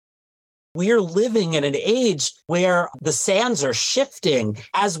We're living in an age where the sands are shifting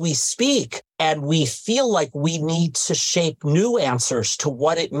as we speak, and we feel like we need to shape new answers to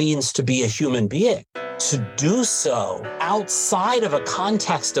what it means to be a human being. To do so outside of a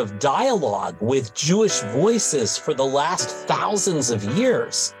context of dialogue with Jewish voices for the last thousands of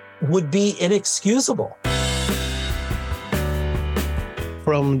years would be inexcusable.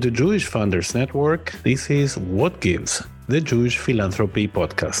 From the Jewish Founders Network, this is What Gives, the Jewish Philanthropy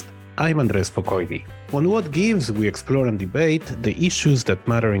podcast. I'm Andres Pokoidi. On What Gives, we explore and debate the issues that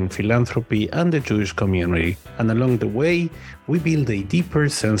matter in philanthropy and the Jewish community. And along the way, we build a deeper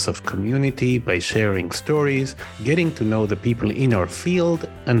sense of community by sharing stories, getting to know the people in our field,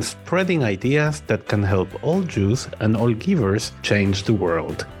 and spreading ideas that can help all Jews and all givers change the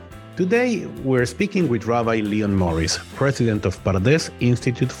world. Today, we're speaking with Rabbi Leon Morris, president of Pardes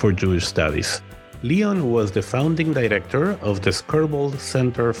Institute for Jewish Studies. Leon was the founding director of the Skirball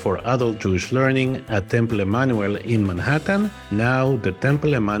Center for Adult Jewish Learning at Temple Emmanuel in Manhattan, now the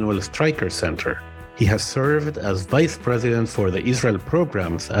Temple Emmanuel Stryker Center. He has served as vice president for the Israel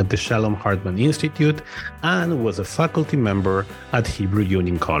programs at the Shalom Hartman Institute and was a faculty member at Hebrew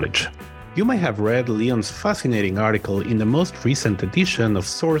Union College. You may have read Leon's fascinating article in the most recent edition of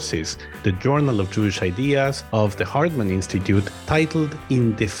Sources, the Journal of Jewish Ideas of the Hartman Institute, titled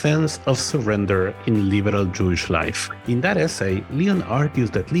In Defense of Surrender in Liberal Jewish Life. In that essay, Leon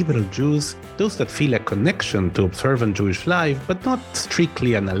argues that liberal Jews, those that feel a connection to observant Jewish life, but not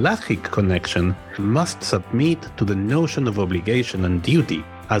strictly an halachic connection, must submit to the notion of obligation and duty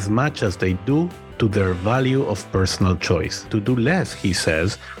as much as they do to their value of personal choice. To do less, he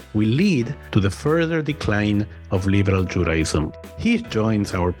says, will lead to the further decline of liberal Judaism. He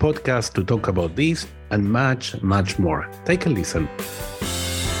joins our podcast to talk about this and much, much more. Take a listen.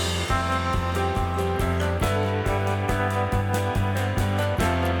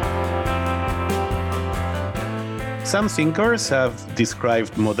 Some thinkers have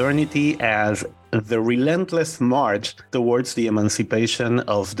described modernity as the relentless march towards the emancipation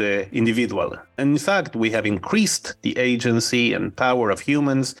of the individual. And in fact, we have increased the agency and power of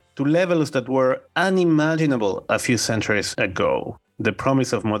humans to levels that were unimaginable a few centuries ago. The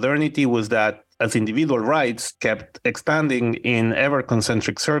promise of modernity was that as individual rights kept expanding in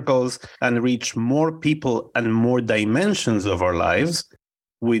ever-concentric circles and reached more people and more dimensions of our lives,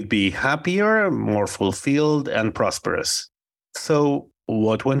 we'd be happier, more fulfilled, and prosperous. So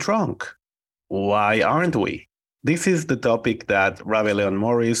what went wrong? Why aren't we? This is the topic that Rabbi Leon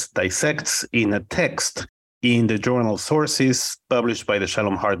Morris dissects in a text in the journal Sources published by the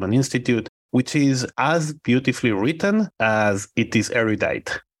Shalom Hartman Institute, which is as beautifully written as it is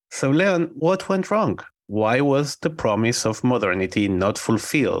erudite. So Leon, what went wrong? Why was the promise of modernity not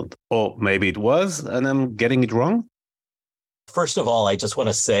fulfilled? Or maybe it was, and I'm getting it wrong? First of all, I just want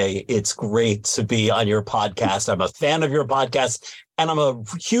to say it's great to be on your podcast. I'm a fan of your podcast, and I'm a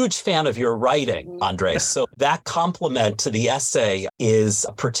huge fan of your writing, Andres. So that compliment to the essay is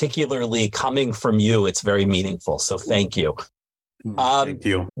particularly coming from you. It's very meaningful. So thank you. Thank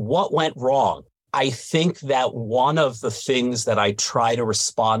you. What went wrong? I think that one of the things that I try to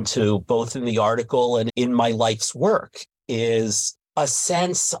respond to, both in the article and in my life's work, is a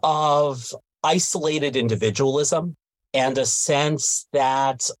sense of isolated individualism, and a sense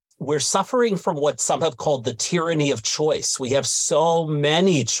that we're suffering from what some have called the tyranny of choice. We have so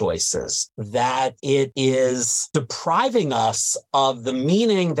many choices that it is depriving us of the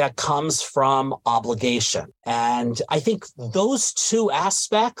meaning that comes from obligation. And I think those two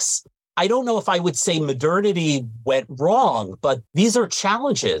aspects, I don't know if I would say modernity went wrong, but these are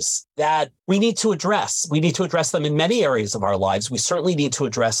challenges that we need to address. We need to address them in many areas of our lives. We certainly need to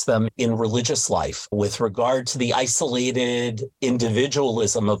address them in religious life with regard to the isolated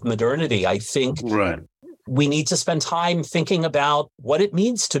individualism of modernity. I think we need to spend time thinking about what it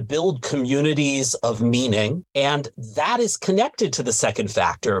means to build communities of meaning. And that is connected to the second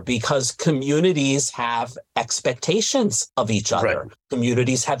factor because communities have expectations of each other. Right.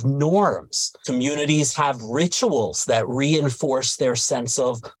 Communities have norms. Communities have rituals that reinforce their sense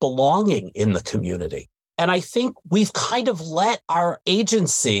of belonging in the community. And I think we've kind of let our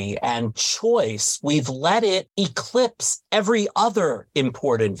agency and choice, we've let it eclipse every other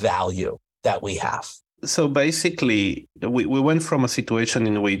important value that we have. So basically, we went from a situation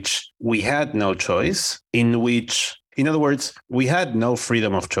in which we had no choice, in other words, we had no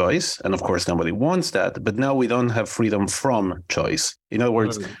freedom of choice. And of course, nobody wants that. But now we don't have freedom from choice. In other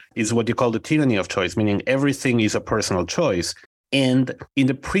words, it's what you call the tyranny of choice, meaning everything is a personal choice. And in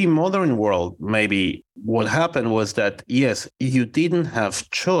the pre-modern world, maybe what happened was that, yes, you didn't have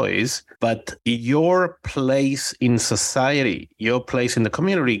choice, but your place in society, your place in the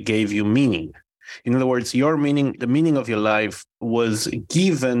community gave you meaning. In other words, your meaning, the meaning of your life was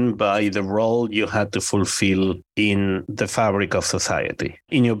given by the role you had to fulfill in the fabric of society,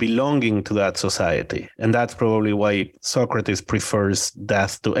 in your belonging to that society. And that's probably why Socrates prefers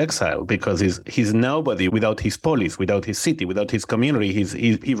death to exile, because he's nobody without his polis, without his city, without his community.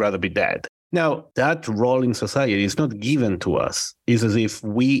 He'd rather be dead. Now, that role in society is not given to us. It's as if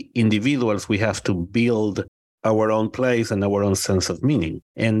we individuals, we have to build our own place and our own sense of meaning.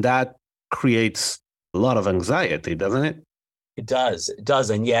 And that creates a lot of anxiety, doesn't it? It does. It does.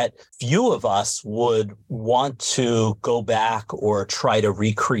 And yet few of us would want to go back or try to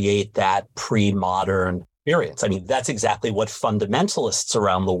recreate that pre-modern experience. I mean, that's exactly what fundamentalists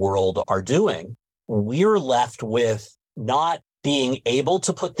around the world are doing. We're left with not being able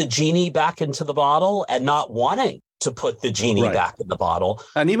to put the genie back into the bottle and not wanting to put the genie back in the bottle.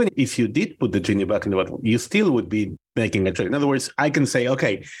 And even if you did put the genie back in the bottle, you still would be making a choice. In other words, I can say,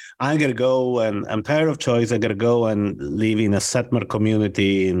 okay, I'm going to go and I'm tired of choice. I'm going to go and live in a Satmar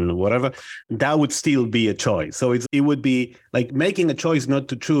community and whatever. That would still be a choice. So it would be like making a choice not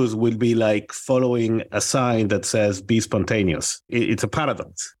to choose would be like following a sign that says be spontaneous. It's a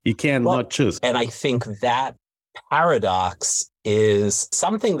paradox. You can't not choose. And I think that paradox is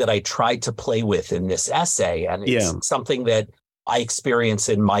something that I tried to play with in this essay. And it's something that I experience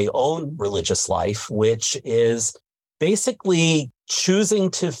in my own religious life, which is basically choosing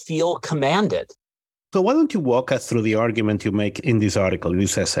to feel commanded. So why don't you walk us through the argument you make in this article,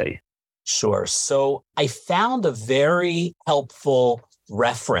 this essay? Sure. So I found a very helpful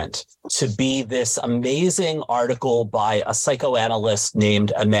referent to be this amazing article by a psychoanalyst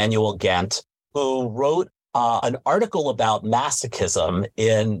named Immanuel Kant, who wrote an article about masochism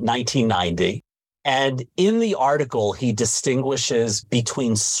in 1990. And in the article, he distinguishes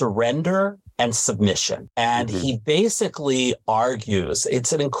between surrender and submission. And he basically argues,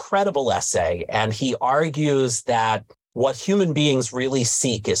 it's an incredible essay, and he argues that what human beings really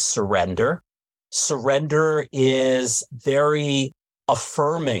seek is surrender. Surrender is very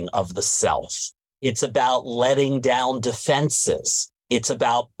affirming of the self. It's about letting down defenses. It's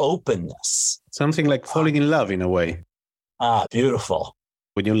about openness. Something like falling in love in a way. Beautiful.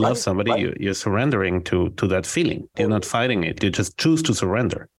 When you love somebody, you're surrendering to that feeling. You're not fighting it. You just choose to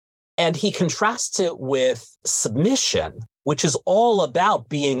surrender. And he contrasts it with submission, which is all about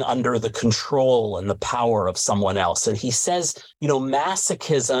being under the control and the power of someone else. And he says,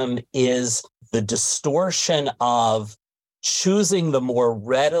 masochism is the distortion of choosing the more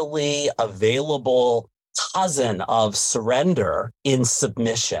readily available cousin of surrender in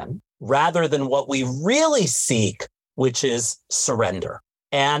submission, rather than what we really seek, which is surrender.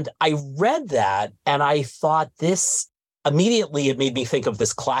 And I read that and I thought immediately it made me think of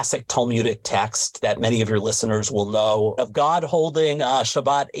this classic Talmudic text that many of your listeners will know of God holding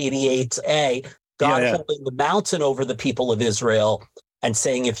Shabbat 88a, God holding the mountain over the people of Israel and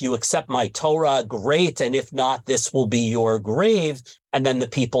saying, if you accept my Torah, great. And if not, this will be your grave. And then the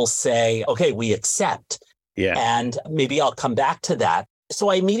people say, okay, we accept. Yeah. And maybe I'll come back to that. So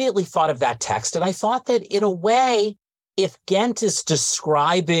I immediately thought of that text. And I thought that in a way, if Kant is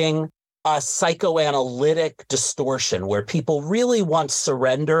describing a psychoanalytic distortion where people really want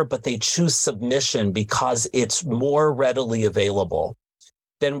surrender, but they choose submission because it's more readily available,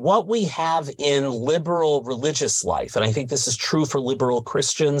 then what we have in liberal religious life, and I think this is true for liberal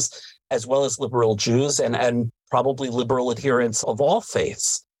Christians as well as liberal Jews and probably liberal adherents of all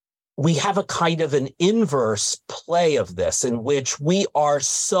faiths, we have a kind of an inverse play of this in which we are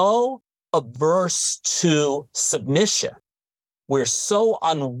so averse to submission. We're so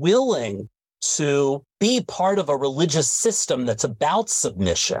unwilling to be part of a religious system that's about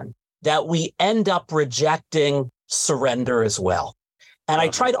submission that we end up rejecting surrender as well. And I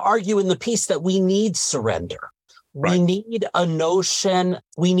try to argue in the piece that we need surrender. We need a notion,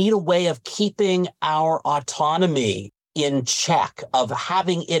 we need a way of keeping our autonomy in check, of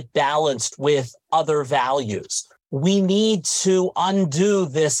having it balanced with other values. We need to undo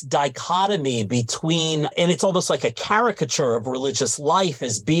this dichotomy between, and it's almost like a caricature of religious life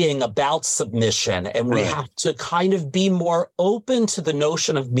as being about submission. And we have to kind of be more open to the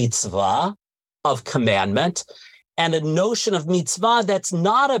notion of mitzvah, of commandment, and a notion of mitzvah that's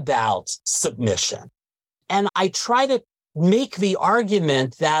not about submission. And I try to make the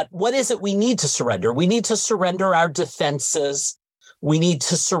argument that what is it we need to surrender? We need to surrender our defenses. We need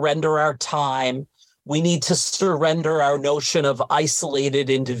to surrender our time. We need to surrender our notion of isolated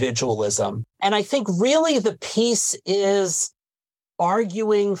individualism. And I think really the piece is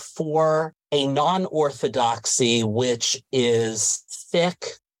arguing for a non-orthodoxy which is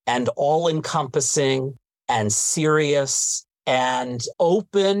thick and all-encompassing and serious and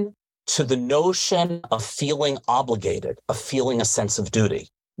open to the notion of feeling obligated, of feeling a sense of duty.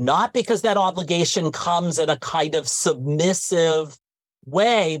 Not because that obligation comes in a kind of submissive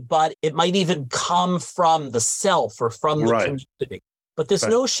way, but it might even come from the self or from the community. But this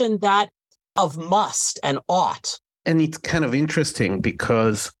notion that of must and ought. And it's kind of interesting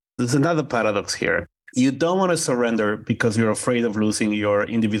because there's another paradox here. You don't want to surrender because you're afraid of losing your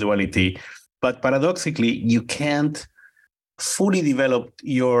individuality. But paradoxically, you can't fully develop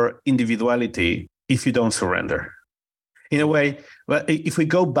your individuality if you don't surrender. In a way, well, if we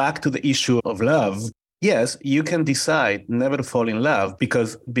go back to the issue of love, yes, you can decide never to fall in love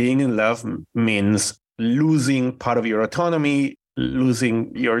because being in love means losing part of your autonomy,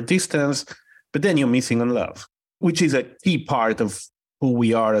 losing your distance, but then you're missing on love, which is a key part of who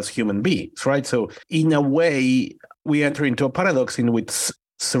we are as human beings, right? So in a way, we enter into a paradox in which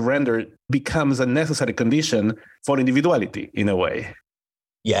surrender becomes a necessary condition for individuality in a way.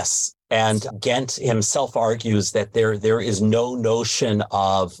 Yes. And Ghent himself argues that there is no notion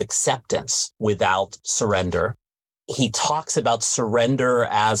of acceptance without surrender. He talks about surrender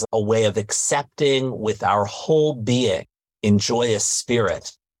as a way of accepting with our whole being in joyous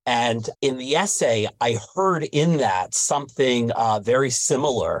spirit. And in the essay, I heard in that something very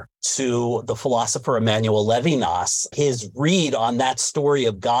similar to the philosopher Emmanuel Levinas, his read on that story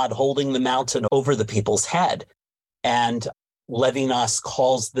of God holding the mountain over the people's head. And Levinas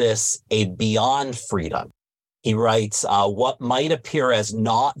calls this a beyond freedom. He writes, what might appear as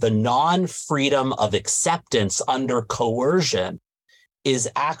not the non-freedom of acceptance under coercion is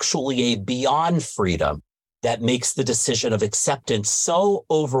actually a beyond freedom that makes the decision of acceptance so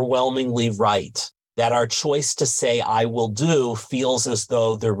overwhelmingly right that our choice to say, I will do, feels as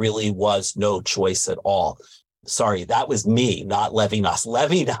though there really was no choice at all. Sorry, that was me, not Levinas.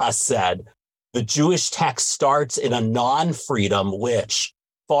 Levinas said, the Jewish text starts in a non-freedom, which,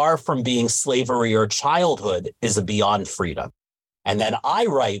 far from being slavery or childhood, is a beyond freedom. And then I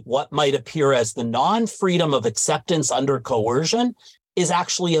write, what might appear as the non-freedom of acceptance under coercion is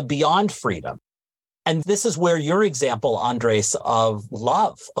actually a beyond freedom. And this is where your example, Andres, of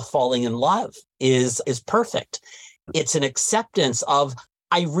love, of falling in love is perfect. It's an acceptance of,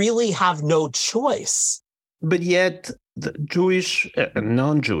 I really have no choice. But yet the Jewish and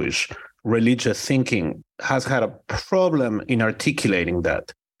non-Jewish religious thinking has had a problem in articulating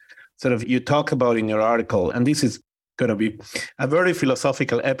that. Sort of, you talk about in your article, and this is going to be a very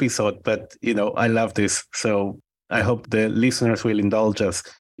philosophical episode, but, I love this. So I hope the listeners will indulge us.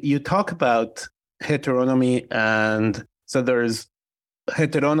 You talk about heteronomy, and so there's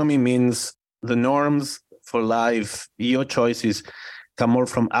heteronomy means the norms for life, your choices come more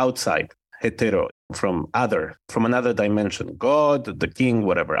from outside, hetero, from another dimension, God, the king,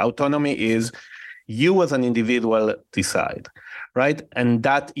 whatever. Autonomy is you as an individual decide, right? And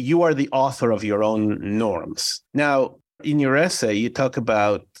that you are the author of your own norms. Now, in your essay, you talk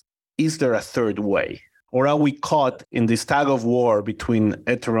about, is there a third way? Or are we caught in this tug of war between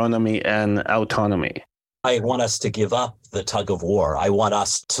heteronomy and autonomy? I want us to give up the tug of war. I want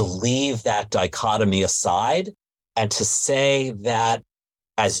us to leave that dichotomy aside and to say that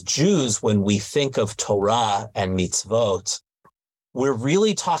as Jews, when we think of Torah and mitzvot, we're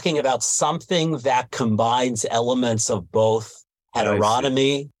really talking about something that combines elements of both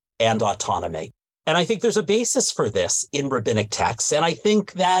heteronomy and autonomy. And I think there's a basis for this in rabbinic texts. And I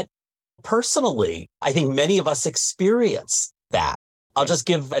think that personally, I think many of us experience that. I'll just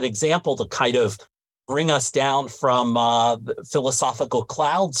give an example to kind of bring us down from philosophical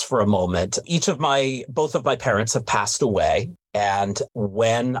clouds for a moment. Both of my parents have passed away. And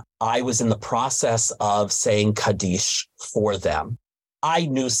when I was in the process of saying Kaddish for them, I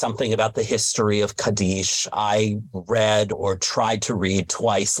knew something about the history of Kaddish. I read or tried to read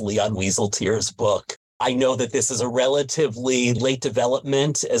twice Leon Wieseltier's book. I know that this is a relatively late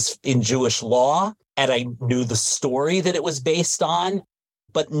development as in Jewish law, and I knew the story that it was based on,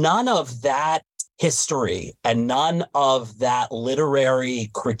 but none of that history and none of that literary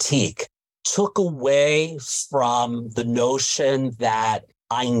critique took away from the notion that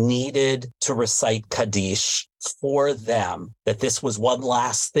I needed to recite Kaddish for them, that this was one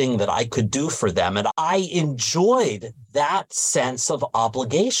last thing that I could do for them. And I enjoyed that sense of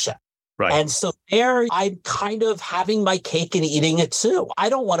obligation. Right. And so there, I'm kind of having my cake and eating it too. I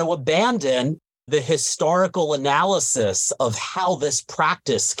don't want to abandon the historical analysis of how this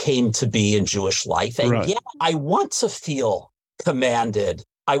practice came to be in Jewish life. And yet I want to feel commanded.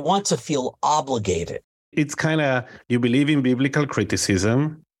 I want to feel obligated It's kind of, you believe in biblical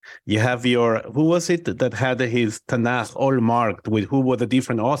criticism. You have who was it that had his Tanakh all marked with who were the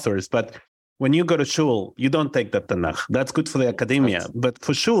different authors? But when you go to shul, you don't take that Tanakh. That's good for the academia. But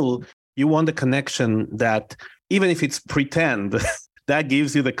for shul, you want the connection that, even if it's pretend, that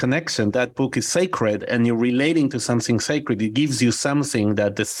gives you the connection. That book is sacred and you're relating to something sacred. It gives you something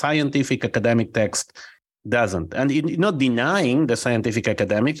that the scientific academic text doesn't. And you're not denying the scientific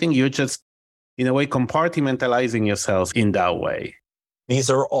academic thing. You're just, in a way, compartmentalizing yourself in that way. These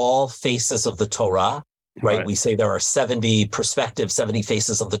are all faces of the Torah, right? We say there are 70 perspectives, 70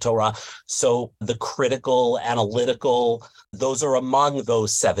 faces of the Torah. So the critical, analytical, those are among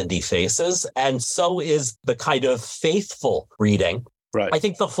those 70 faces. And so is the kind of faithful reading. Right. I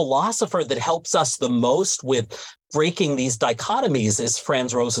think the philosopher that helps us the most with breaking these dichotomies is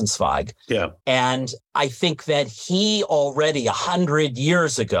Franz Rosenzweig. Yeah. And I think that he already 100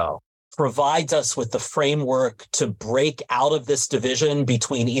 years ago provides us with the framework to break out of this division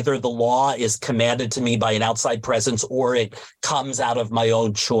between either the law is commanded to me by an outside presence or it comes out of my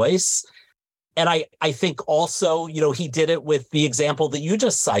own choice. And I think also, he did it with the example that you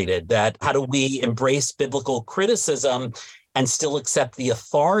just cited, that how do we embrace biblical criticism and still accept the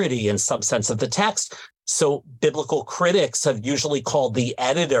authority in some sense of the text? So biblical critics have usually called the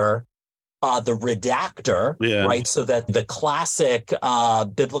editor the redactor, right? So that the classic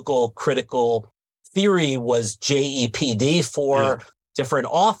biblical critical theory was JEPD for different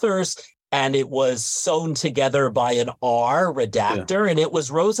authors, and it was sewn together by an R, redactor, and it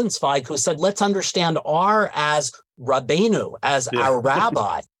was Rosenzweig who said, let's understand R as Rabbeinu, as our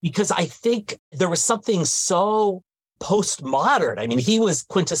rabbi, because I think there was something so postmodern. I mean, he was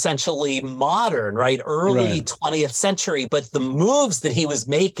quintessentially modern, right? Early 20th century, but the moves that he was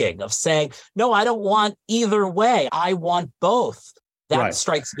making of saying, no, I don't want either way. I want both. That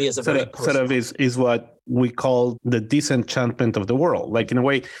strikes me as a very sort of is what we call the disenchantment of the world. Like, in a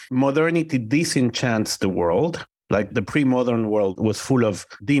way, modernity disenchants the world. Like the pre-modern world was full of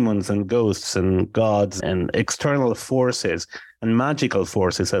demons and ghosts and gods and external forces and magical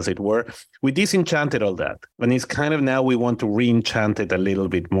forces, as it were. We disenchanted all that. And it's kind of now we want to re-enchant it a little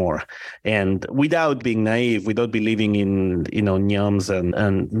bit more. And without being naive, without believing in, nyams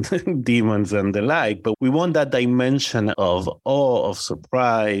and demons and the like, but we want that dimension of awe, of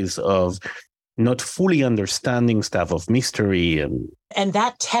surprise, of not fully understanding stuff, of mystery. And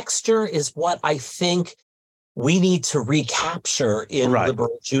that texture is what I think we need to recapture in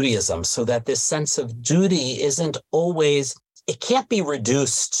liberal Judaism, so that this sense of duty isn't always, it can't be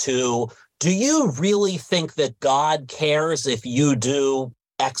reduced to, do you really think that God cares if you do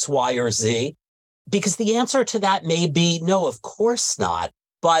X, Y, or Z? Because the answer to that may be no, of course not.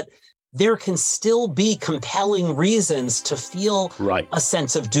 But there can still be compelling reasons to feel a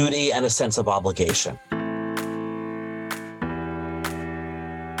sense of duty and a sense of obligation.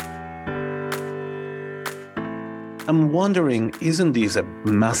 I'm wondering, isn't this a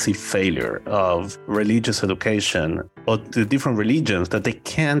massive failure of religious education or the different religions, that they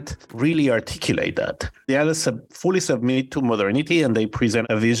can't really articulate that? They either fully submit to modernity and they present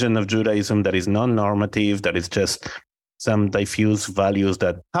a vision of Judaism that is non-normative, that is just some diffuse values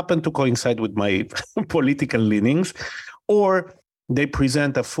that happen to coincide with my political leanings, or they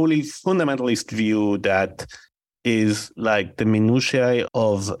present a fully fundamentalist view that is like the minutiae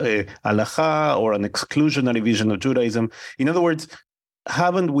of a halacha or an exclusionary vision of Judaism. In other words,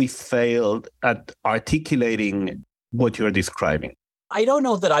 haven't we failed at articulating what you're describing? I don't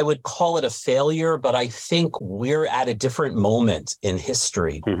know that I would call it a failure, but I think we're at a different moment in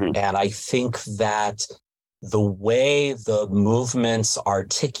history. And I think that the way the movements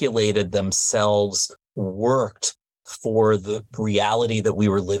articulated themselves worked for the reality that we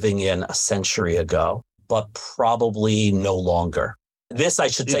were living in a century ago, but probably no longer. This, I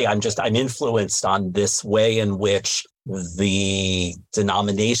should say, I'm influenced on this way in which the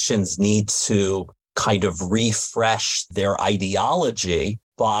denominations need to kind of refresh their ideology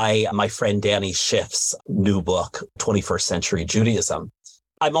by my friend Danny Schiff's new book, 21st Century Judaism.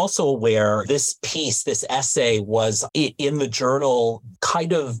 I'm also aware this piece, this essay, was in the journal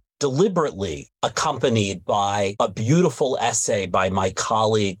kind of deliberately accompanied by a beautiful essay by my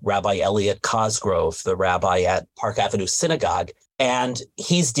colleague, Rabbi Elliot Cosgrove, the rabbi at Park Avenue Synagogue. And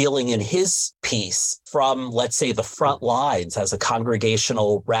he's dealing in his piece from, let's say, the front lines as a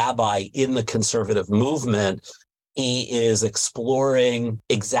congregational rabbi in the conservative movement. He is exploring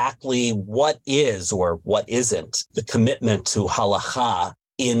exactly what is or what isn't the commitment to halacha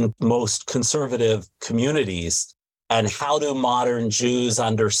in most conservative communities. And how do modern Jews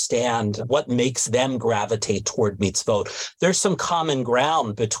understand what makes them gravitate toward mitzvot? There's some common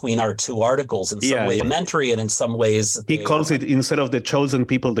ground between our two articles in some ways, elementary, and in some ways. He calls it, instead of the chosen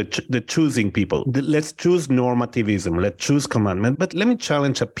people, the choosing people. Let's choose normativism. Let's choose commandment. But let me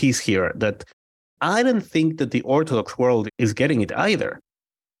challenge a piece here that I don't think that the Orthodox world is getting it either.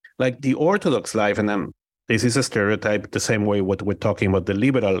 Like the Orthodox life, and this is a stereotype the same way what we're talking about the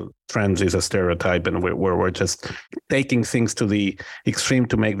liberal trends is a stereotype, and we're just taking things to the extreme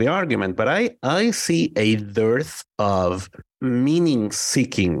to make the argument. But I see a dearth of meaning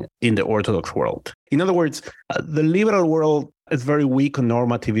seeking in the Orthodox world. In other words, the liberal world is very weak on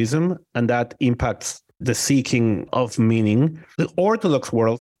normativism, and that impacts the seeking of meaning. The Orthodox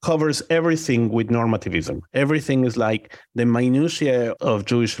world covers everything with normativism. Everything is like the minutiae of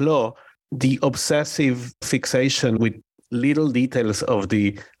Jewish law, the obsessive fixation with little details of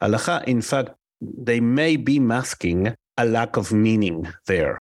the halacha. In fact, they may be masking a lack of meaning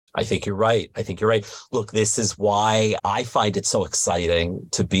there. I think you're right. Look, this is why I find it so exciting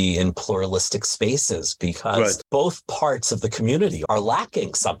to be in pluralistic spaces, because both parts of the community are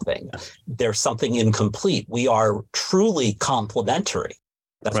lacking something. There's something incomplete. We are truly complementary.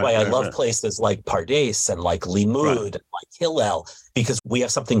 That's why I love places like Pardes and like Limud and like Hillel, because we have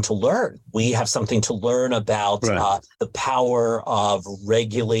something to learn. We have something to learn about the power of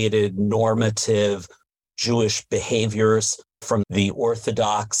regulated, normative Jewish behaviors from the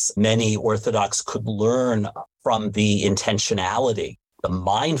Orthodox. Many Orthodox could learn from the intentionality, the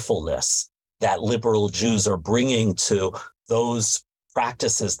mindfulness that liberal Jews are bringing to those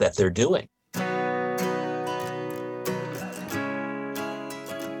practices that they're doing.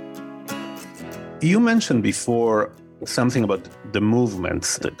 You mentioned before something about the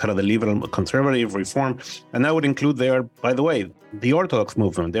movements, the kind of the liberal, conservative, reform, and I would include there, by the way, the Orthodox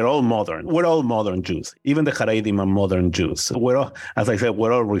movement. They're all modern. We're all modern Jews. Even the Haredim are modern Jews. We're all, as I said,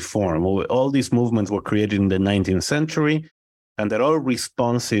 we're all reform. All these movements were created in the 19th century, and they're all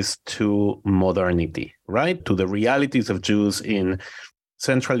responses to modernity, right? To the realities of Jews in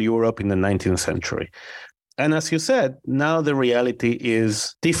Central Europe in the 19th century. And as you said, now the reality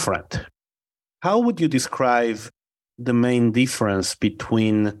is different. How would you describe the main difference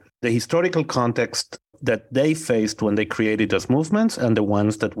between the historical context that they faced when they created those movements and the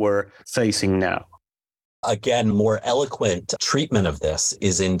ones that we're facing now? Again, more eloquent treatment of this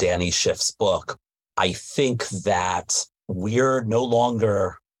is in Danny Schiff's book. I think that we're no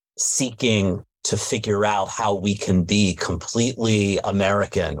longer seeking to figure out how we can be completely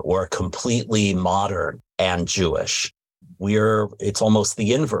American or completely modern and Jewish. It's almost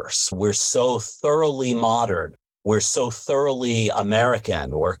the inverse. We're so thoroughly modern, we're so thoroughly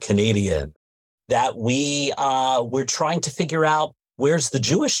American or Canadian that we're trying to figure out where's the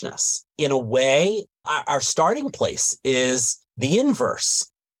Jewishness. In a way, our starting place is the inverse.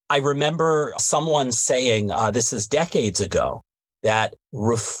 I remember someone saying, this is decades ago, that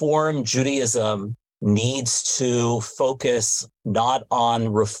Reform Judaism needs to focus not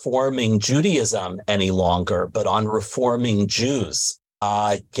on reforming Judaism any longer, but on reforming Jews,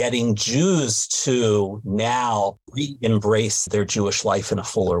 getting Jews to now re-embrace their Jewish life in a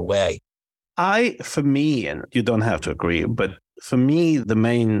fuller way. For me, and you don't have to agree, but for me, the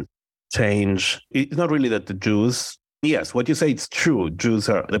main change is not really that the Jews, yes, what you say, it's true. Jews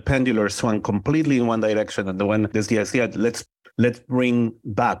are, the pendulum swung completely in one direction, and there's the idea, let's bring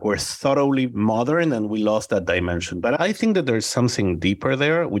back. We're thoroughly modern and we lost that dimension. But I think that there's something deeper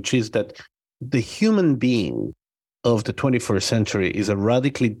there, which is that the human being of the 21st century is a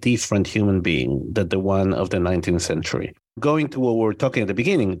radically different human being than the one of the 19th century. Going to what we were talking at the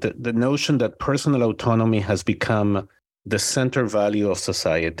beginning, the notion that personal autonomy has become the center value of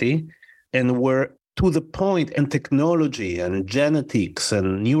society, and we're to the point, and technology and genetics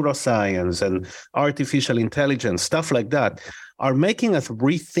and neuroscience and artificial intelligence, stuff like that, are making us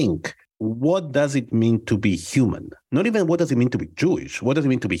rethink what does it mean to be human? Not even what does it mean to be Jewish? What does it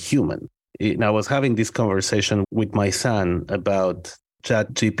mean to be human? And I was having this conversation with my son about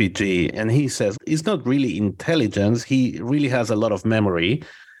ChatGPT, and he says it's not really intelligence. He really has a lot of memory,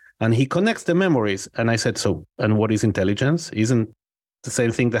 and he connects the memories. And I said, so, and what is intelligence? Isn't the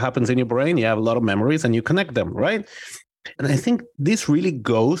same thing that happens in your brain? You have a lot of memories and you connect them, right? And I think this really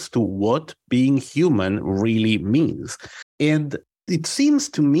goes to what being human really means. And it seems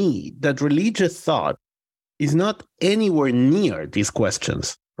to me that religious thought is not anywhere near these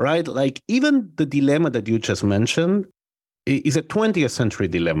questions, right? Like even the dilemma that you just mentioned is a 20th century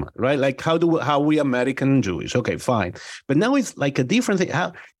dilemma, right? Like how we American Jewish? Okay, fine. But now it's like a different thing.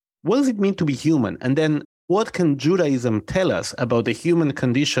 What does it mean to be human? And then what can Judaism tell us about the human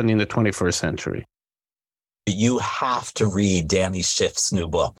condition in the 21st century? You have to read Danny Schiff's new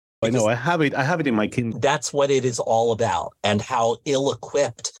book. I know, I have it in my Kindle. That's what it is all about, and how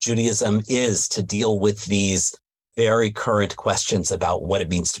ill-equipped Judaism is to deal with these very current questions about what it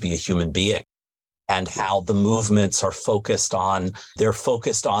means to be a human being, and how the movements are focused on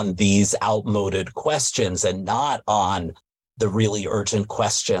these outmoded questions and not on the really urgent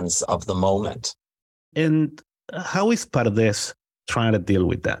questions of the moment. And how is Pardes trying to deal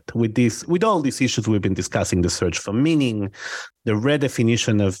with that, with all these issues we've been discussing, the search for meaning, the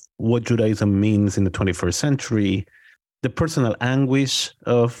redefinition of what Judaism means in the 21st century, the personal anguish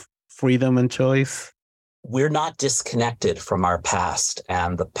of freedom and choice? We're not disconnected from our past,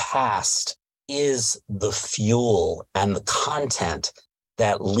 and the past is the fuel and the content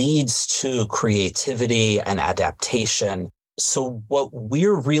that leads to creativity and adaptation. So what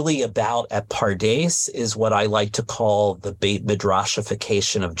we're really about at Pardes is what I like to call the Beit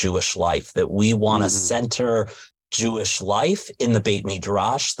Midrashification of Jewish life, that we want to center Jewish life in the Beit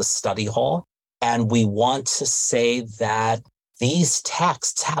Midrash, the study hall. And we want to say that these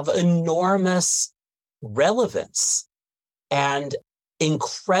texts have enormous relevance and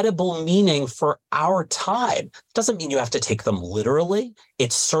incredible meaning for our time. It doesn't mean you have to take them literally.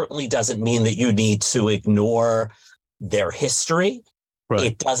 It certainly doesn't mean that you need to ignore their history. Right.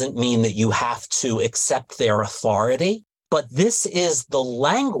 It doesn't mean that you have to accept their authority. But this is the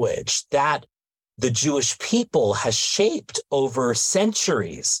language that the Jewish people has shaped over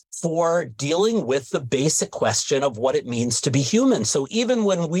centuries for dealing with the basic question of what it means to be human. So even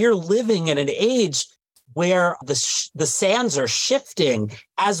when we're living in an age where the sands are shifting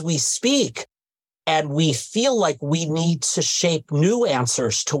as we speak, and we feel like we need to shape new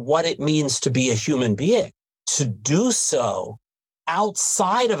answers to what it means to be a human being, to do so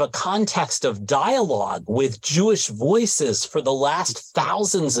outside of a context of dialogue with Jewish voices for the last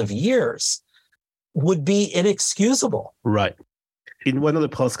thousands of years would be inexcusable. Right. In one of the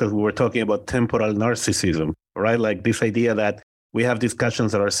podcasts, we were talking about temporal narcissism, right? Like this idea that we have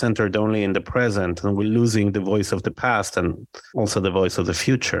discussions that are centered only in the present, and we're losing the voice of the past and also the voice of the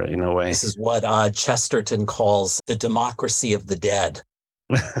future in a way. This is what Chesterton calls the democracy of the dead,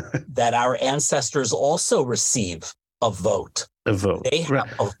 that our ancestors also receive a vote. A vote. They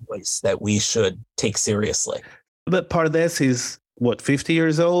have a voice that we should take seriously. But Pardes is, 50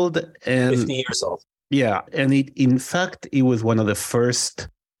 years old? And 50 years old. Yeah. And in fact, it was one of the first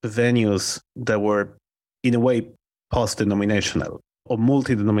venues that were, in a way, post-denominational or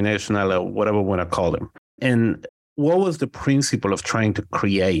multi-denominational or whatever we want to call them. And what was the principle of trying to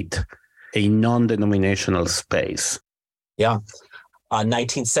create a non-denominational space? Yeah.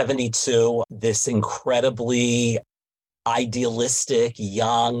 1972, this incredibly idealistic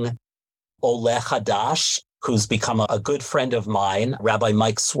young Oleh Hadash, who's become a good friend of mine, Rabbi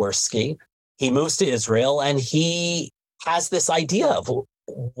Mike Swirsky, he moves to Israel, and he has this idea of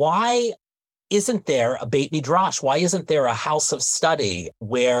why isn't there a Beit Midrash? Why isn't there a house of study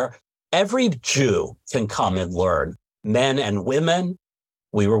where every Jew can come and learn, men and women?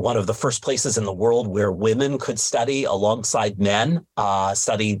 We were one of the first places in the world where women could study alongside men,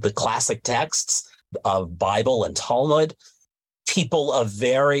 study the classic texts of Bible and Talmud. People of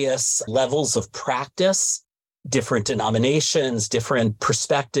various levels of practice, different denominations, different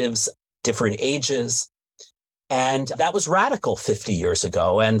perspectives, different ages. And that was radical 50 years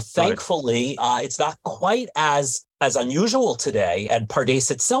ago. And thankfully, it's not quite as unusual today. And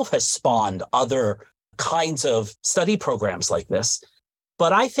Pardes itself has spawned other kinds of study programs like this.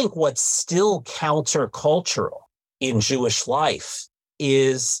 But I think what's still countercultural in Jewish life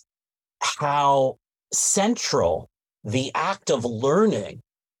is how central the act of learning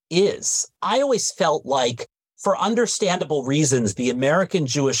is. I always felt like, for understandable reasons, the American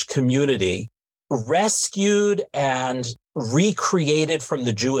Jewish community rescued and recreated from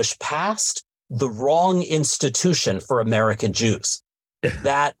the Jewish past the wrong institution for American Jews.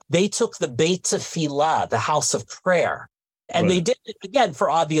 That they took the Beit Tefillah, the house of prayer, and they did it, again, for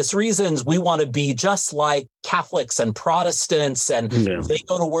obvious reasons. We want to be just like Catholics and Protestants, and they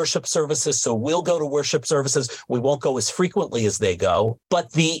go to worship services, so we'll go to worship services. We won't go as frequently as they go.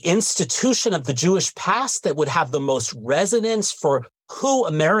 But the institution of the Jewish past that would have the most resonance for who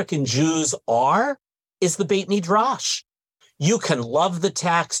American Jews are is the Beit Midrash. You can love the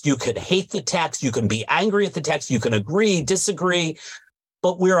text, you can hate the text, you can be angry at the text, you can agree, disagree,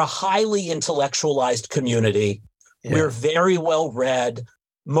 but we're a highly intellectualized community. Yeah. We're very well read.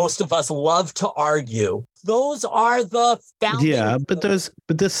 Most of us love to argue. Those are the founding. Yeah, but there's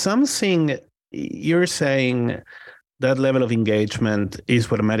something you're saying. That level of engagement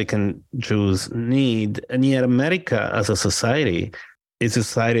is what American Jews need, and yet America as a society is a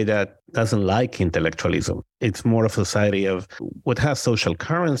society that doesn't like intellectualism. It's more of a society of what has social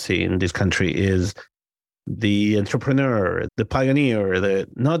currency in this country is the entrepreneur, the pioneer,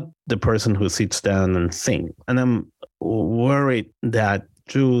 not the person who sits down and thinks. And I'm worried that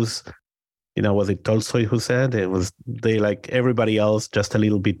Jews, was it Tolstoy who said they like everybody else, just a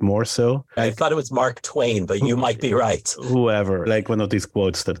little bit more so? I thought it was Mark Twain, but you might be right. Whoever, like one of these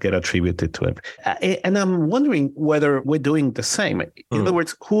quotes that get attributed to him. And I'm wondering whether we're doing the same. In other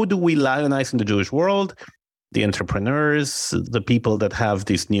words, who do we lionize in the Jewish world? The entrepreneurs, the people that have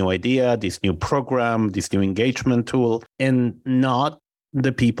this new idea, this new program, this new engagement tool, and not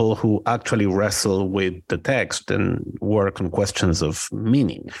the people who actually wrestle with the text and work on questions of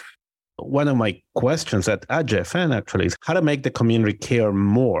meaning. One of my questions at JFN actually is how to make the community care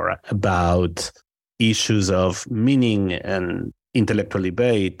more about issues of meaning and intellectual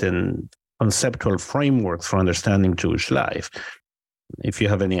debate and conceptual frameworks for understanding Jewish life. If you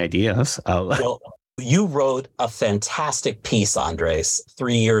have any ideas, Well, you wrote a fantastic piece, Andres,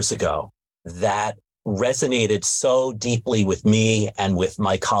 3 years ago that resonated so deeply with me and with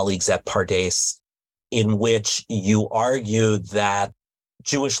my colleagues at Pardes, in which you argued that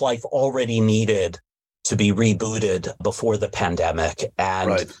Jewish life already needed to be rebooted before the pandemic.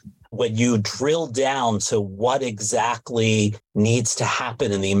 And when you drill down to what exactly needs to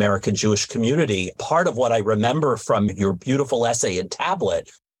happen in the American Jewish community, part of what I remember from your beautiful essay in Tablet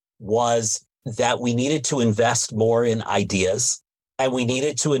was that we needed to invest more in ideas, and we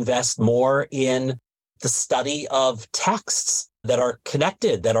needed to invest more in the study of texts that are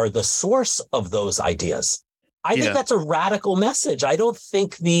connected, that are the source of those ideas. I think that's a radical message. I don't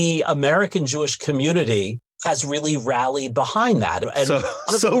think the American Jewish community has really rallied behind that. And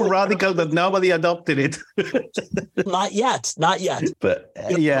so radical that nobody adopted it. Not yet. But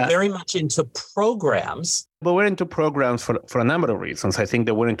We're very much into programs. But we're into programs for a number of reasons. I think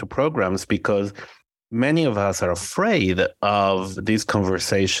that we're into programs because many of us are afraid of these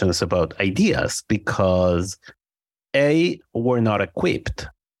conversations about ideas because A, we're not equipped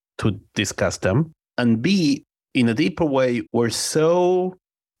to discuss them, and B, in a deeper way, we're so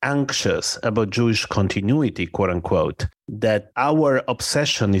anxious about Jewish continuity, quote unquote, that our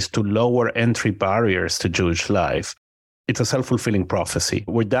obsession is to lower entry barriers to Jewish life. It's a self-fulfilling prophecy.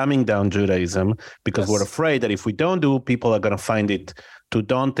 We're dumbing down Judaism because we're afraid that if we don't do, people are going to find it too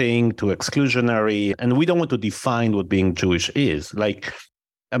daunting, too exclusionary, and we don't want to define what being Jewish is. Like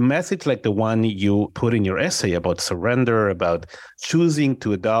a message like the one you put in your essay about surrender, about choosing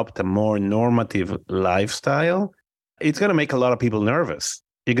to adopt a more normative lifestyle, it's going to make a lot of people nervous.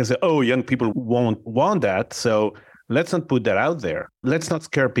 You can say, oh, young people won't want that, so let's not put that out there. Let's not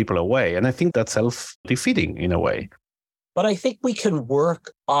scare people away. And I think that's self-defeating in a way. But I think we can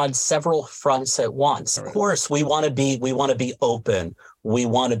work on several fronts at once. Of course, we want to be open. We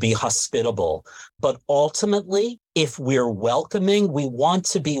want to be hospitable. But ultimately, if we're welcoming, we want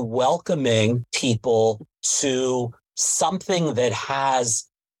to be welcoming people to something that has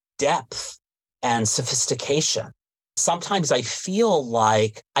depth and sophistication. Sometimes I feel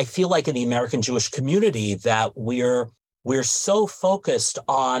like in the American Jewish community that we're so focused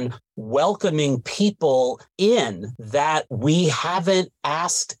on welcoming people in that we haven't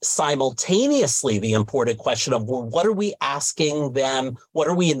asked simultaneously the important question of, well, what are we asking them? What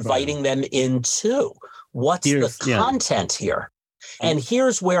are we inviting them into? What's the content here? And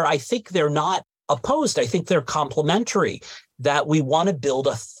here's where I think they're not opposed. I think they're complementary, that we want to build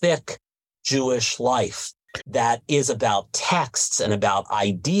a thick Jewish life that is about texts and about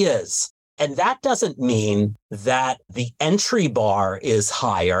ideas. And that doesn't mean that the entry bar is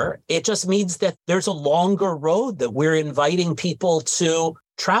higher. It just means that there's a longer road that we're inviting people to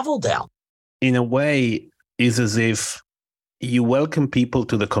travel down. In a way, it's as if you welcome people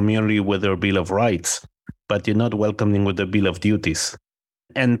to the community with their Bill of Rights, but you're not welcoming with the Bill of Duties.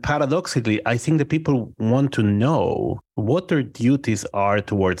 And paradoxically, I think the people want to know what their duties are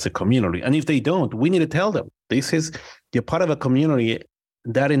towards the community. And if they don't, we need to tell them, you're part of a community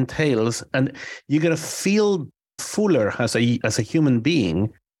that entails, and you're going to feel fuller as a human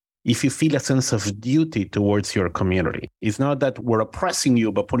being if you feel a sense of duty towards your community. It's not that we're oppressing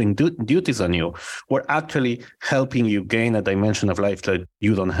you by putting duties on you. We're actually helping you gain a dimension of life that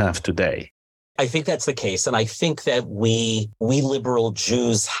you don't have today. I think that's the case. And I think that we liberal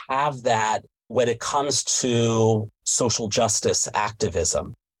Jews have that when it comes to social justice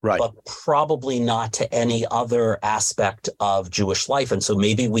activism. Right. But probably not to any other aspect of Jewish life. And so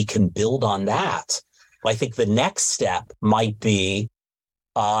maybe we can build on that. I think the next step might be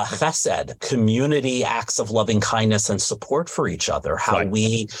chesed, community acts of loving kindness and support for each other.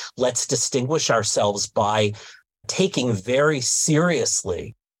 Let's distinguish ourselves by taking very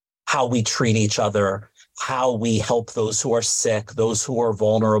seriously how we treat each other, how we help those who are sick, those who are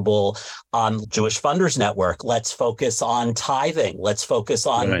vulnerable. On Jewish Funders Network, let's focus on tithing. Let's focus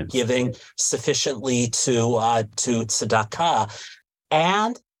on giving sufficiently to tzedakah.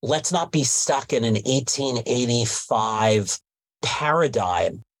 And let's not be stuck in an 1885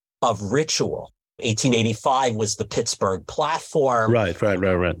 paradigm of ritual. 1885 was the Pittsburgh Platform. Right.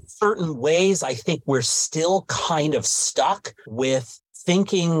 In certain ways, I think we're still kind of stuck with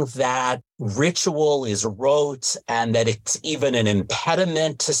thinking that ritual is rote and that it's even an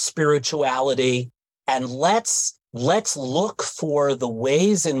impediment to spirituality. And let's look for the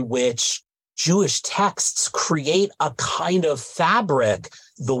ways in which Jewish texts create a kind of fabric.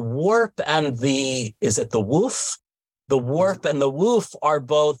 The warp and the woof? The warp and the woof are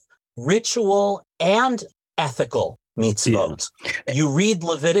both ritual and ethical mitzvot. Yeah. You read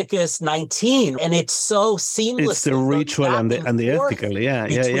Leviticus 19, and it's so seamless. It's the ritual and the ethical,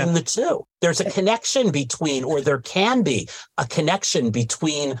 between the two. There's a connection between, or there can be a connection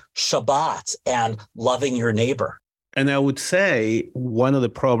between Shabbat and loving your neighbor. And I would say one of the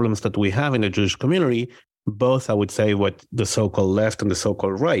problems that we have in the Jewish community, both I would say what the so-called left and the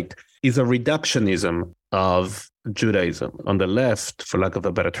so-called right, is a reductionism of Judaism. On the left, for lack of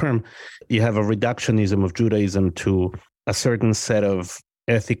a better term, you have a reductionism of Judaism to a certain set of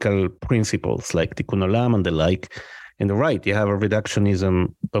ethical principles like Tikkun Olam and the like. In the right, you have a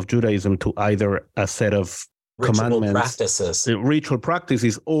reductionism of Judaism to either a set of ritual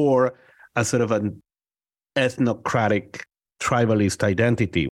practices, or a sort of an ethnocratic tribalist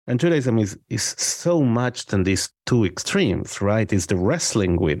identity. And Judaism is so much than these two extremes, right? It's the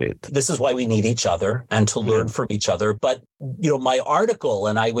wrestling with it. This is why we need each other and to learn from each other. But, my article,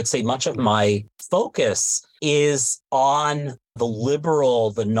 and I would say much of my focus, is on the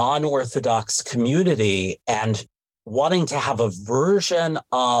liberal, the non-Orthodox community, and wanting to have a version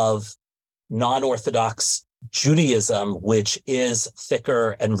of non-Orthodox Judaism, which is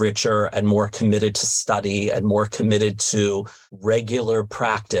thicker and richer and more committed to study and more committed to regular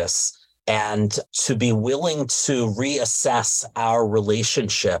practice, and to be willing to reassess our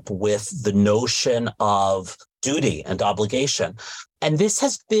relationship with the notion of duty and obligation. And this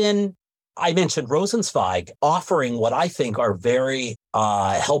has been, I mentioned Rosenzweig offering what I think are very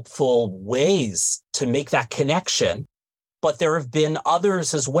helpful ways to make that connection. But there have been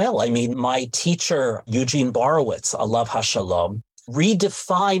others as well. I mean, my teacher, Eugene Borowitz, Alav Hashalom,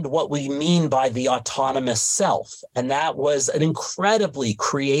 redefined what we mean by the autonomous self. And that was an incredibly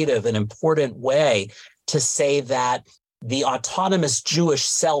creative and important way to say that the autonomous Jewish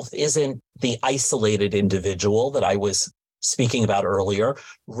self isn't the isolated individual that I was speaking about earlier.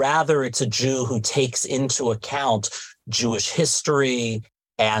 Rather, it's a Jew who takes into account Jewish history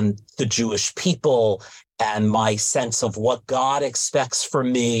and the Jewish people and my sense of what God expects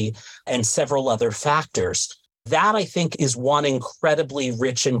from me, and several other factors. That, I think, is one incredibly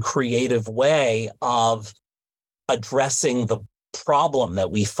rich and creative way of addressing the problem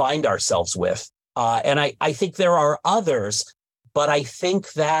that we find ourselves with. And I think there are others, but I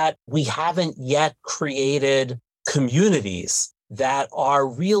think that we haven't yet created communities that are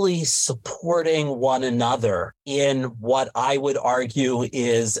really supporting one another in what I would argue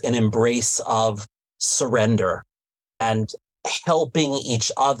is an embrace of surrender and helping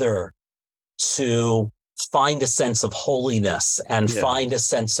each other to find a sense of holiness and find a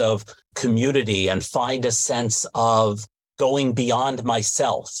sense of community and find a sense of going beyond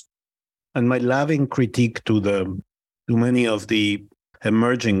myself. And my loving critique to many of the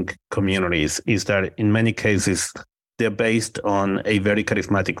emerging communities is that in many cases, they're based on a very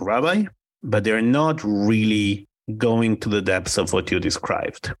charismatic rabbi, but they're not really going to the depths of what you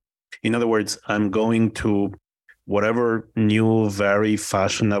described. In other words, I'm going to whatever new, very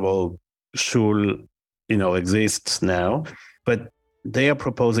fashionable shul, exists now, but they are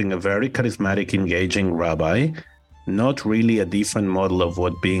proposing a very charismatic, engaging rabbi, not really a different model of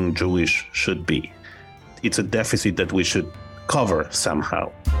what being Jewish should be. It's a deficit that we should cover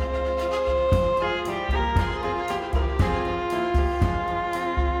somehow.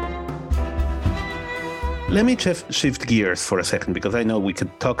 Let me shift gears for a second, because I know we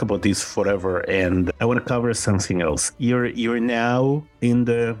could talk about this forever, and I want to cover something else. You're now in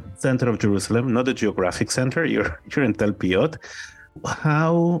the center of Jerusalem, not the geographic center. You're in Tel Piot.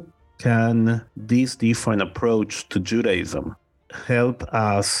 How can this different approach to Judaism help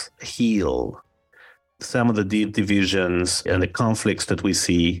us heal some of the deep divisions and the conflicts that we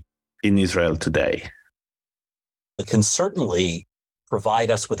see in Israel today? It can certainly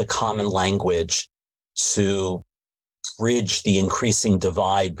provide us with a common language to bridge the increasing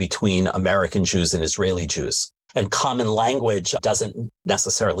divide between American Jews and Israeli Jews. And common language doesn't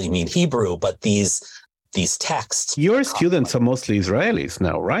necessarily mean Hebrew, but these texts. Your students are mostly Israelis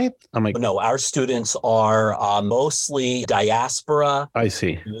now, right? No, our students are mostly diaspora. I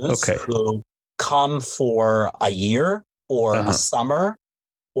see. Okay. Who come for a year or a summer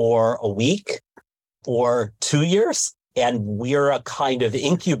or a week or 2 years. And we're a kind of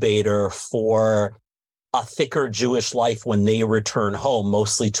incubator for a thicker Jewish life when they return home,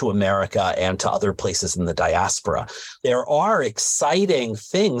 mostly to America and to other places in the diaspora. There are exciting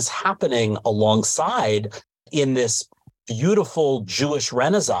things happening alongside in this beautiful Jewish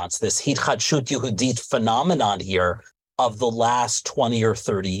Renaissance, this Hitchadshut Yehudit phenomenon here of the last 20 or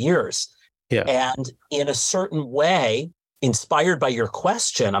 30 years. Yeah. And in a certain way, inspired by your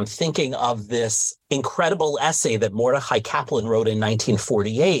question, I'm thinking of this incredible essay that Mordechai Kaplan wrote in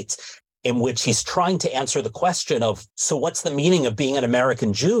 1948, in which he's trying to answer the question of, so what's the meaning of being an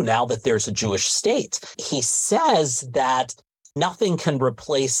American Jew now that there's a Jewish state? He says that nothing can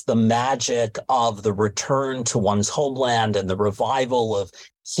replace the magic of the return to one's homeland and the revival of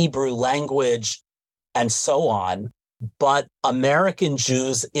Hebrew language and so on. But American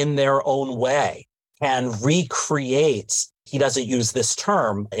Jews in their own way can recreate, he doesn't use this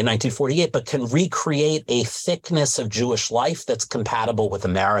term in 1948, but can recreate a thickness of Jewish life that's compatible with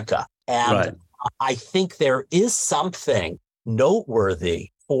America. And I think there is something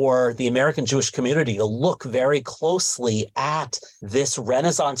noteworthy for the American Jewish community to look very closely at this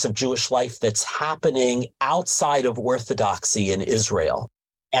renaissance of Jewish life that's happening outside of Orthodoxy in Israel.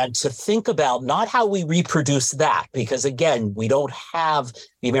 And to think about not how we reproduce that, because again, we don't have,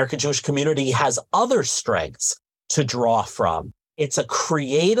 the American Jewish community has other strengths to draw from. It's a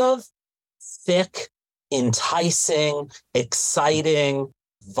creative, thick, enticing, exciting,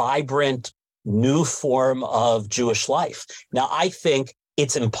 vibrant, new form of Jewish life. Now, I think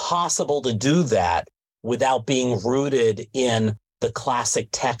it's impossible to do that without being rooted in the classic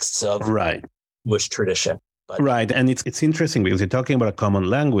texts of Jewish tradition. Right. And it's interesting because you're talking about a common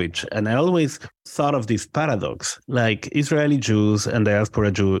language. And I always thought of this paradox, like Israeli Jews and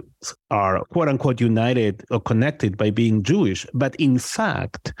diaspora Jews are quote unquote united or connected by being Jewish. But in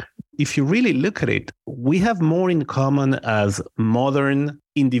fact, if you really look at it, we have more in common as modern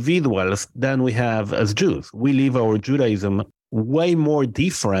individuals than we have as Jews. We live our Judaism way more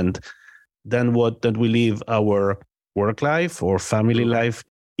different than we live our work life or family life.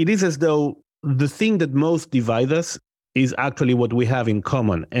 It is as though the thing that most divide us is actually what we have in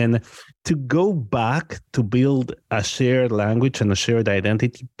common. And to go back to build a shared language and a shared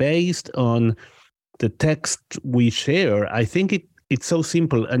identity based on the text we share, I think it's so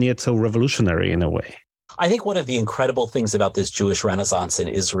simple and yet so revolutionary in a way. I think one of the incredible things about this Jewish Renaissance in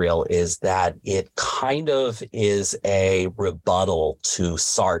Israel is that it kind of is a rebuttal to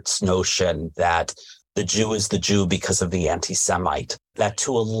Sartre's notion that the Jew is the Jew because of the anti-Semite, that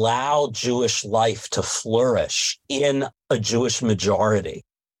to allow Jewish life to flourish in a Jewish majority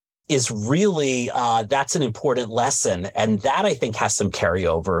is really, that's an important lesson. And that I think has some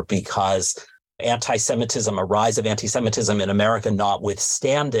carryover because anti-Semitism, a rise of anti-Semitism in America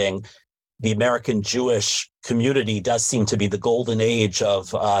notwithstanding, the American Jewish community does seem to be the golden age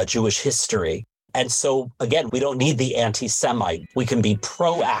of Jewish history. And so, again, we don't need the anti-Semite. We can be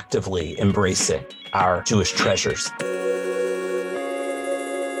proactively embracing our Jewish treasures.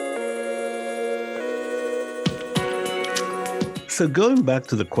 So going back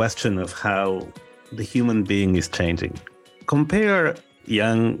to the question of how the human being is changing, compare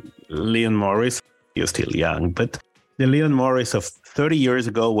young Leon Morris, you're still young, but the Leon Morris of 30 years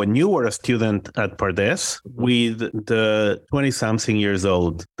ago when you were a student at Pardes with the 20-something years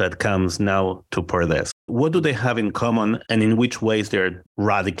old that comes now to Pardes. What do they have in common and in which ways they're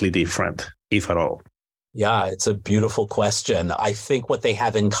radically different, if at all? Yeah, it's a beautiful question. I think what they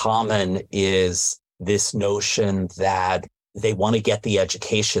have in common is this notion that they want to get the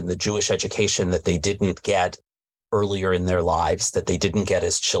education, the Jewish education that they didn't get earlier in their lives, that they didn't get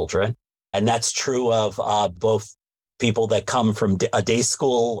as children. And that's true of both people that come from a day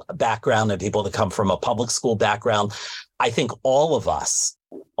school background and people that come from a public school background. I think all of us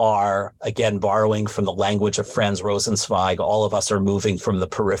are, again, borrowing from the language of Franz Rosenzweig, all of us are moving from the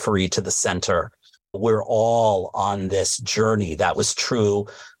periphery to the center. We're all on this journey. That was true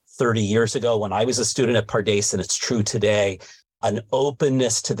 30 years ago when I was a student at Pardes, and it's true today. An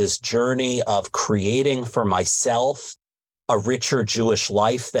openness to this journey of creating for myself a richer Jewish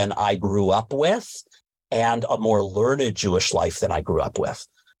life than I grew up with, and a more learned Jewish life than I grew up with.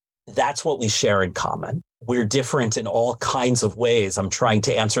 That's what we share in common. We're different in all kinds of ways. I'm trying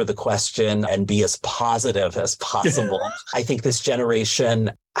to answer the question and be as positive as possible. I think this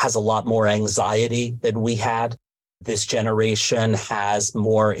generation has a lot more anxiety than we had. this generation has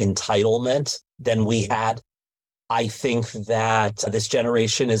more entitlement than we had. I think that this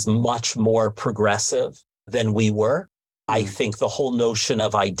generation is much more progressive than we were. I think the whole notion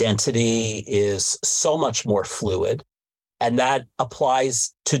of identity is so much more fluid. And that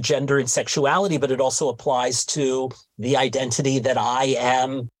applies to gender and sexuality, but it also applies to the identity that I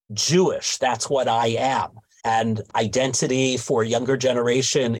am Jewish. That's what I am. And identity for a younger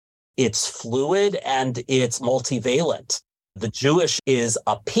generation, it's fluid and it's multivalent. The Jewish is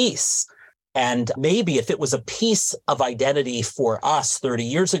a piece. And maybe if it was a piece of identity for us 30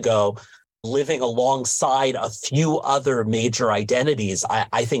 years ago, living alongside a few other major identities,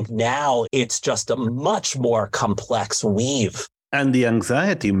 I think now it's just a much more complex weave. And the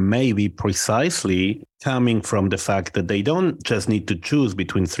anxiety may be precisely coming from the fact that they don't just need to choose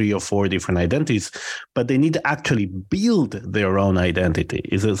between 3 or 4 different identities, but they need to actually build their own identity.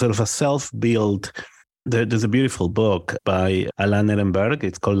 It's a sort of a self-build. There's a beautiful book by Alain Ehrenberg.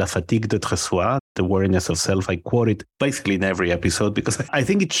 It's called La Fatigue d'être soi, The Weariness of Self. I quote it basically in every episode because I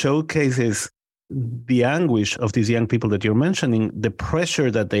think it showcases the anguish of these young people that you're mentioning, the pressure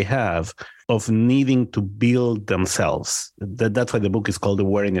that they have of needing to build themselves. That's why the book is called The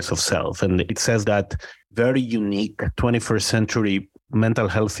Weariness of Self. And it says that very unique 21st century mental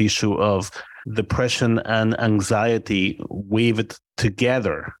health issue of depression and anxiety weaved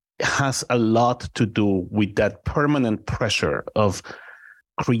together has a lot to do with that permanent pressure of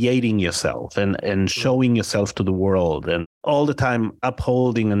creating yourself and showing yourself to the world and all the time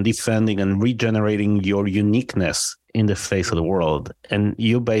upholding and defending and regenerating your uniqueness in the face of the world. And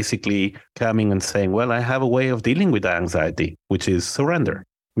you basically coming and saying, well, I have a way of dealing with anxiety, which is surrender,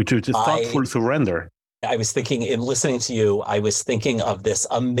 which is thoughtful surrender. I was thinking, in listening to you, I was thinking of this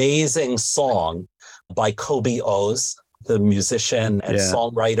amazing song by Kobe Oz, the musician and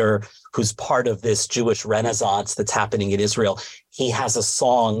songwriter who's part of this Jewish Renaissance that's happening in Israel. He has a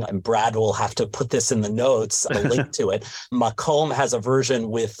song, and Brad will have to put this in the notes, a link to it. Makom has a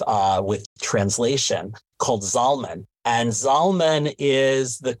version with translation called Zalman. And Zalman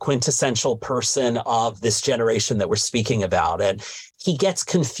is the quintessential person of this generation that we're speaking about. And he gets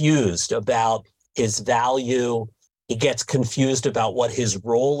confused about his value. He gets confused about what his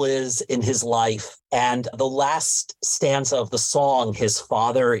role is in his life. And the last stanza of the song, his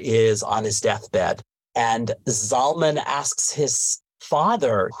father is on his deathbed. And Zalman asks his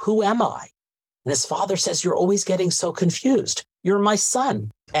father, who am I? And his father says, you're always getting so confused. You're my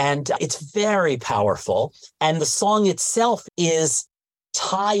son. And it's very powerful. And the song itself is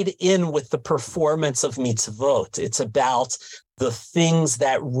tied in with the performance of mitzvot. It's about the things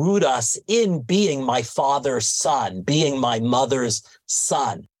that root us in being my father's son, being my mother's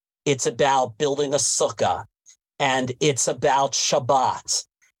son. It's about building a sukkah, and it's about Shabbat,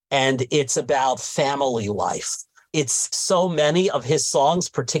 and it's about family life. It's so many of his songs,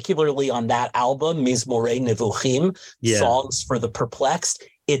 particularly on that album, Mizmorei Nevuchim, Songs for the Perplexed.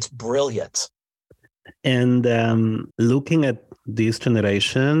 It's brilliant. And looking at this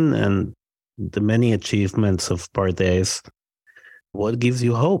generation and the many achievements of Pardes, what gives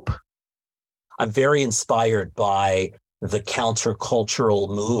you hope? I'm very inspired by the countercultural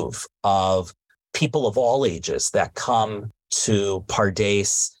move of people of all ages that come to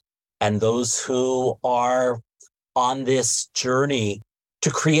Pardes and those who are on this journey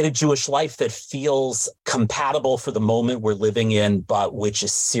to create a Jewish life that feels compatible for the moment we're living in, but which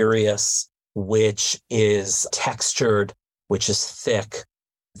is serious, which is textured, which is thick.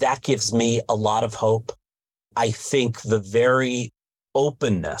 That gives me a lot of hope. I think the very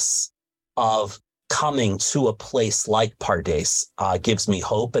openness of coming to a place like Pardes gives me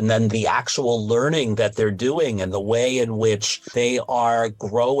hope. And then the actual learning that they're doing and the way in which they are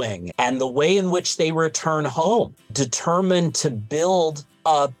growing and the way in which they return home, determined to build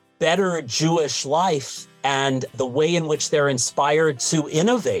a better Jewish life, and the way in which they're inspired to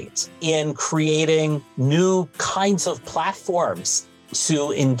innovate in creating new kinds of platforms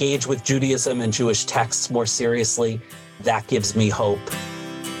to engage with Judaism and Jewish texts more seriously. That gives me hope.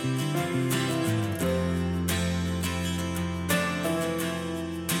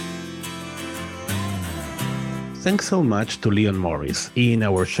 Thanks so much to Leon Morris. In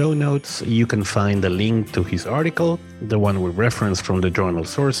our show notes, you can find a link to his article, the one we referenced from the journal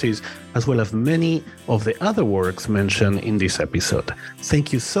sources, as well as many of the other works mentioned in this episode.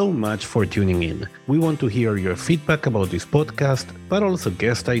 Thank you so much for tuning in. We want to hear your feedback about this podcast, but also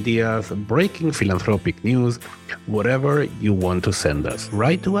guest ideas, breaking philanthropic news, whatever you want to send us.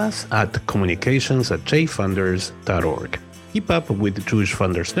 Write to us at communications@jfunders.org. Keep up with Jewish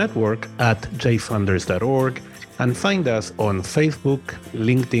Funders Network at jfunders.org, and find us on Facebook,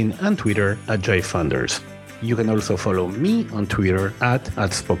 LinkedIn, and Twitter at JFunders. You can also follow me on Twitter at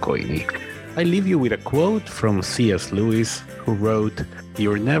Spokojny. I leave you with a quote from C.S. Lewis, who wrote,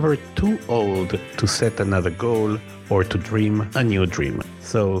 "You're never too old to set another goal or to dream a new dream."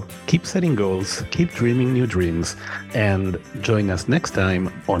 So keep setting goals, keep dreaming new dreams, and join us next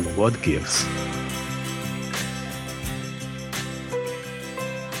time on What Gives.